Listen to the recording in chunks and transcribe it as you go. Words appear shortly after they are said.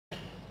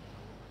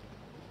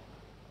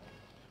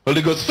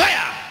Holy Ghost,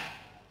 fire!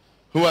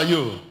 Who are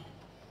you?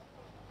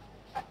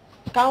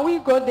 Can we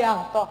go there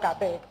and talk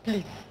about it,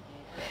 please?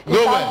 Go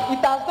where?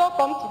 It has not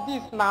come to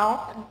this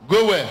now.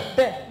 Go where?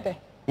 There.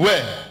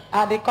 Where?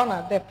 At the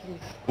corner there, please.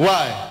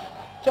 Why?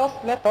 Just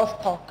let us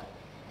talk.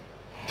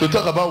 To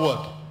talk about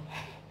what?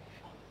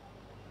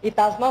 It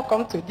has not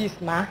come to this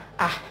now.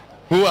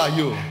 Who are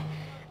you?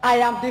 I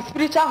am the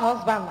spiritual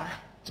husband now.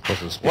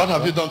 What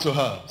have you done to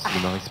her?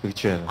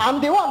 I'm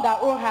the one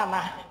that owns her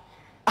now.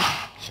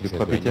 Je suis le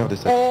propriétaire de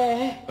ça.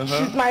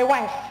 She's my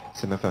wife.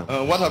 C'est ma femme.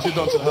 What have you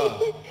done to her?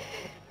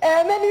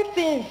 Many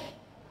things.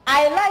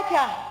 I like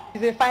her.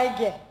 She's a fine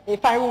girl, a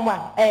fine woman.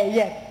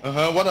 Yes.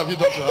 What have you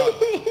done to her?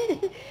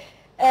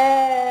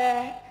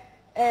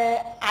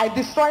 I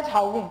destroyed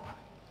her womb.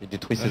 Il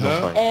détruit ses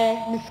enfants.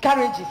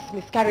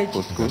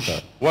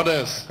 Miscarriages. What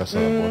else?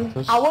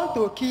 I want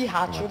to kill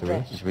her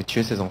children. Je veux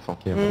tuer ses enfants.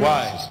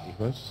 Why?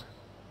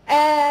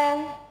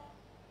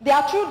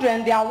 Their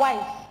children, their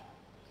wives.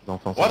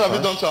 What have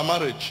you done to her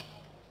marriage?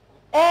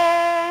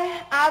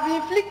 I've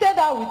inflicted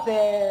her with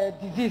a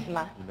disease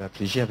now. Il l'a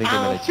affligée avec des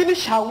I'll maladies.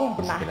 finish her womb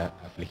now.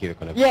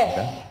 Yes.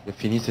 Il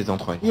finit ses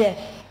entrailles. Yes.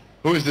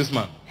 Who is this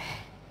man?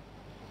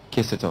 Qui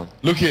est cet homme?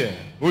 Look here.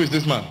 Who is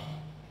this man?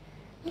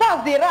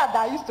 That's the rat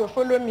that used to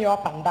follow me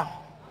up and down.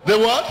 The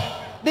what?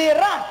 The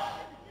rat.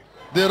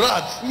 The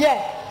rat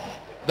Yes.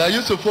 that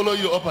used to follow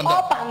you up and down.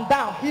 Up and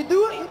down.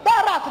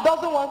 That rat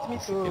doesn't want me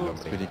to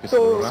see.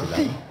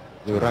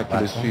 Le rat qui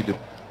le suit de...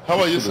 How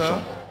are you,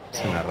 sir?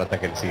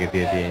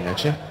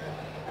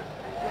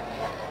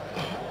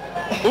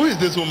 Who is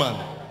this woman?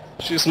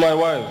 She's my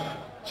wife.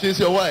 She's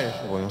your wife.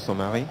 Voyons son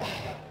mari.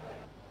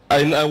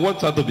 I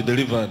want her to be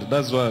delivered.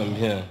 That's why I'm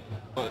here.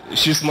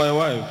 She's my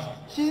wife.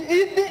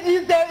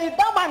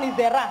 That man is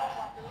a rat.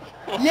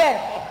 Yes.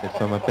 Cette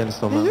femme appelle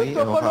son He mari used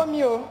to un follow rat.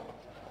 me.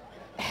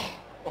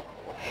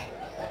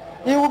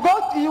 He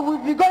will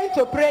be going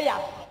to prayer.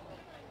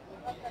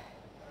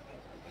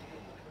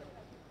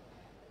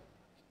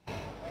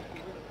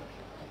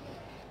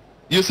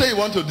 You say you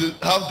want to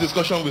have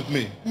discussion with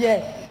me.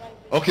 Yes.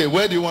 Okay,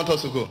 where do you want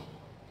us to go?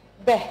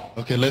 There.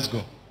 Okay, let's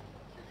go.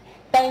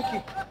 Thank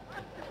you.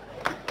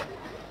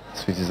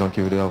 Suis disant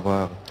qu'il voulait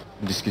avoir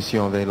une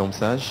discussion avec l'homme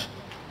sage.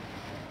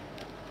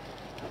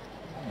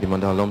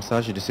 Demandant à l'homme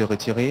sage de se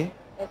retirer.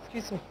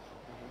 Excuse me.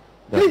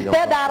 Please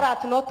tell that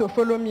rat not to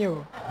follow me.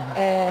 Disant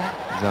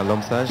à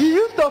l'homme sage. He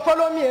used to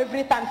follow me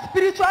every time.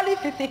 Spiritually,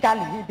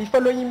 physically, he'll be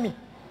following me.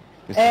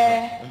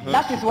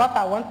 That is what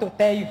I want to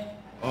tell you.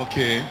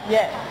 Okay.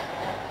 Yes.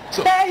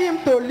 So, tell him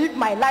to leave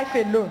my life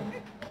alone.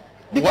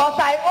 Because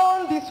I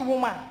own this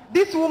woman.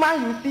 This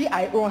woman you see,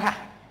 I own her.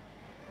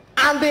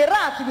 And the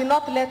rat will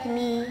not let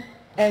me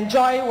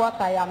enjoy what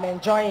I am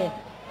enjoying.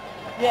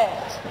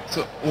 Yes.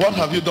 So what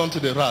have you done to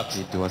the rat?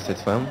 Et toi,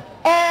 cette femme?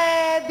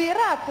 The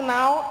rat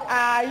now,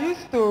 I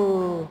used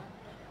to,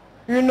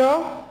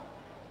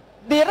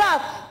 the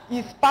rat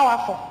is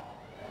powerful.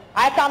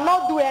 I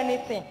cannot do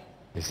anything.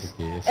 It's just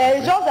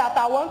that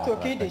I want to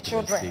kill the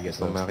children.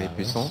 Son mari est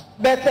puissant.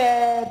 But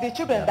the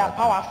children are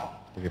powerful.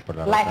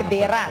 Like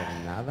the rat.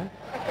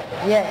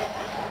 Yes.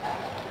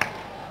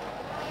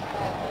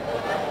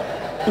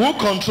 Who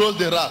controls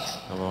the rat?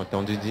 On a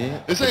entendu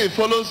dire. They say it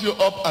follows you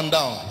up and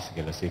down.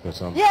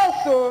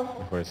 Yes, so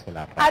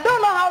I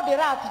don't know how the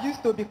rat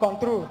used to be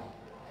controlled.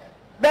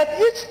 But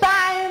each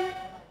time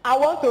I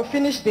want to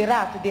finish the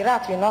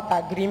rat will not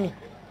agree me.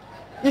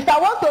 If I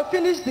want to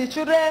finish the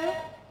children,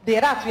 the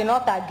rat will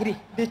not agree.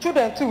 The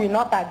children too will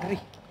not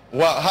agree.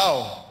 What?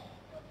 How?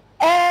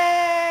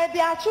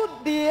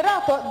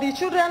 The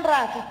children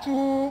rat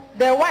too,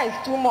 the wise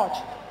too much.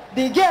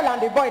 The girl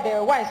and the boy,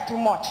 the wise too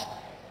much.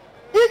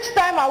 Each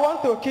time I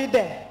want to kill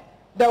them,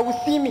 they will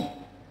see me.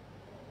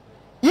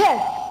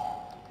 Yes.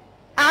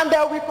 And they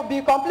will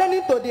be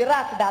complaining to the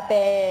rat that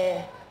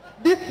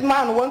this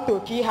man wants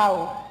to kill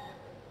her.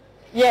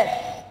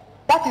 Yes.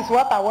 That is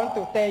what I want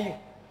to tell you.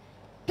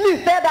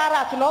 Please tell that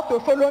rat not to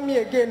follow me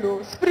again.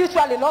 No.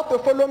 Spiritually not to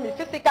follow me.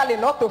 Physically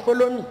not to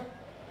follow me.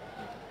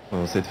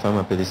 Cette femme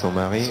appelait son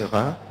mari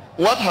rat.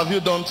 What have you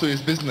done to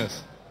his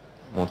business?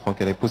 Montrant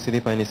qu'elle est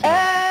possédée par un esprit.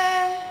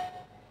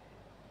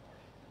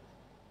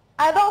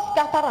 I don't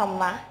scatter them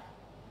now.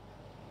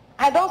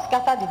 I don't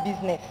scatter the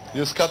business.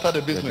 You scatter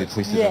the business?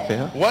 Yes.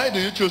 Why do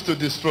you choose to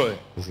destroy?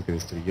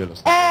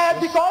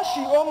 Because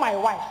she owns my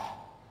wife.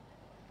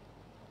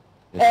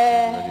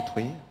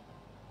 They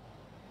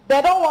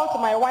don't want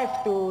my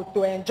wife to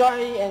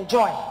enjoy.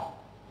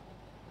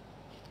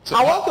 So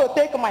I want to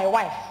take my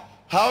wife.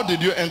 How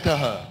did you enter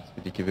her? I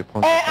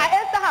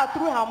entered her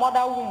through her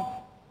mother's womb.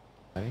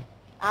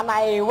 And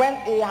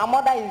her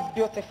mother is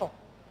beautiful.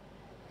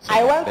 So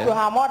I went to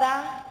her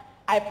mother.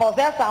 I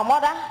possessed her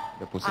mother,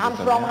 and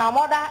from her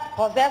mother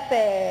possessed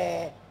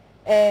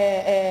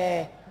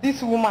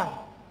this woman.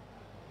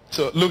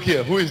 So look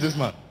here, who is this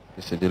man?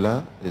 That's the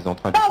rat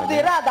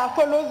that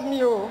follows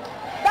me.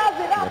 That's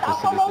the rat that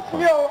follows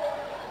me.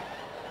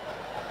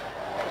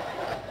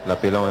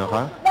 L'appelant un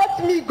rat. Let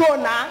me go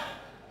now.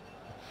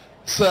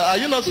 Sir, are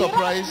you not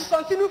surprised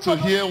to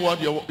hear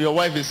what your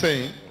wife is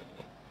saying?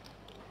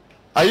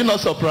 Are you not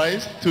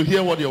surprised to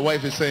hear what your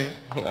wife is saying?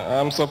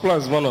 I'm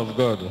surprised, man of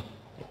God.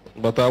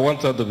 But I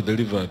want her to be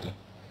delivered.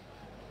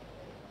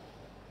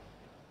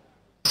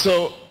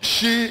 So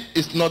she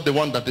is not the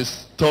one that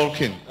is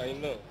talking. I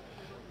know.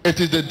 It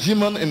is the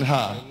demon in her.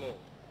 I know.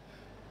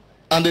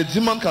 And the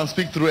demon can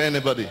speak through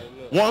anybody.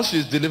 Once she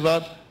is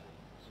delivered,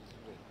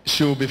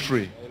 she will be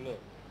free. I know.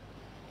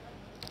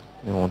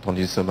 Nous avons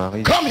entendu ce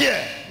mari. Come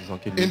here disant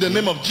qu'il in the était-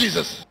 name of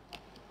Jesus.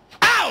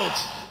 Out!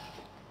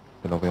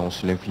 Nous l'envoyons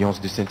sous l'influence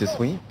du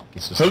Saint-Esprit.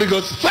 Holy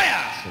Ghost, fire!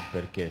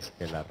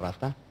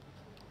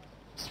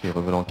 Esprit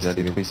revelant qu'il a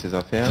détruit ses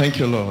affaires. Thank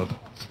you, Lord.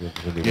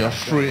 You are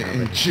free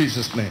in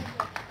Jesus' name.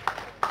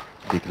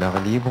 Déclare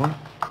libre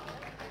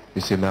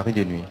de ce mari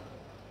de nuit.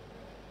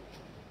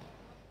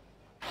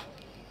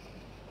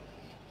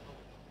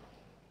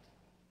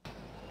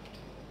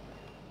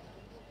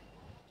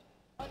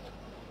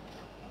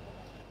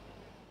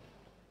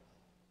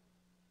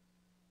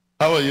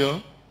 How are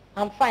you?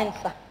 I'm fine,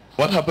 sir.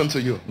 What happened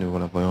to you? Nous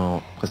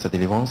l'envoyons après sa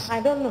délivrance.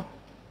 I don't know.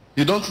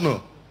 You don't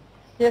know,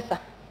 Yes, sir.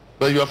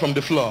 but you are from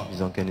the floor.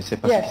 Disant qu'elle ne sait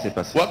pas Yes. ce qui s'est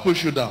passé. What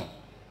pushed you down?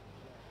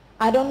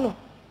 I don't know.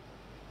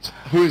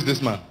 Who is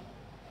this man?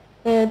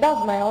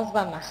 That's my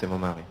husband now. C'est mon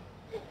mari.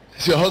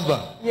 It's your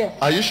husband? Yes.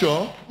 Are you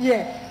sure?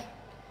 Yes.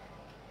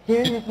 He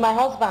is my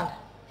husband.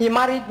 He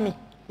married me.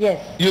 Yes.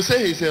 You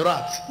say he's a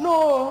rat.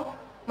 No,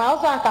 my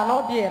husband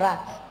cannot be a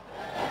rat.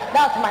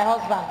 That's my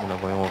husband. Nous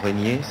l'envoyons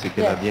régner, ce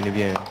qu'elle a bien et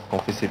bien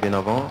confessé bien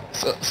avant.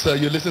 So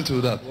you listen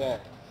to that. Yeah.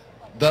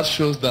 That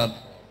shows that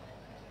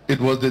it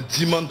was the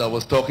demon that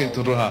was talking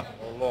through her.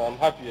 I know. I'm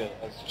happy.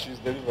 She's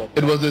delivered.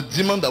 It was the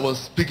demon that was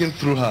speaking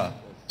through her.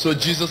 So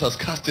Jesus has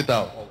cast it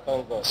out.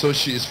 Thank God. So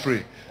she is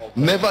free.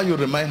 Never you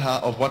remind her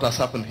of what has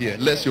happened here,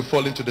 lest you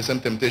fall into the same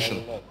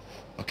temptation.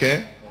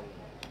 Okay?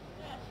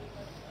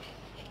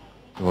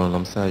 Nous voyons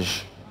l'homme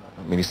sage,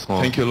 ministrant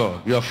Thank you,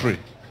 Lord. You are free.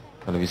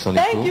 dans le buisson des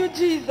Thank flots. you,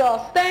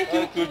 Jesus. Thank you.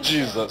 Thank you,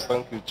 Jesus.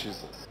 Thank you,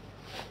 Jesus.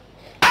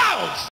 Out!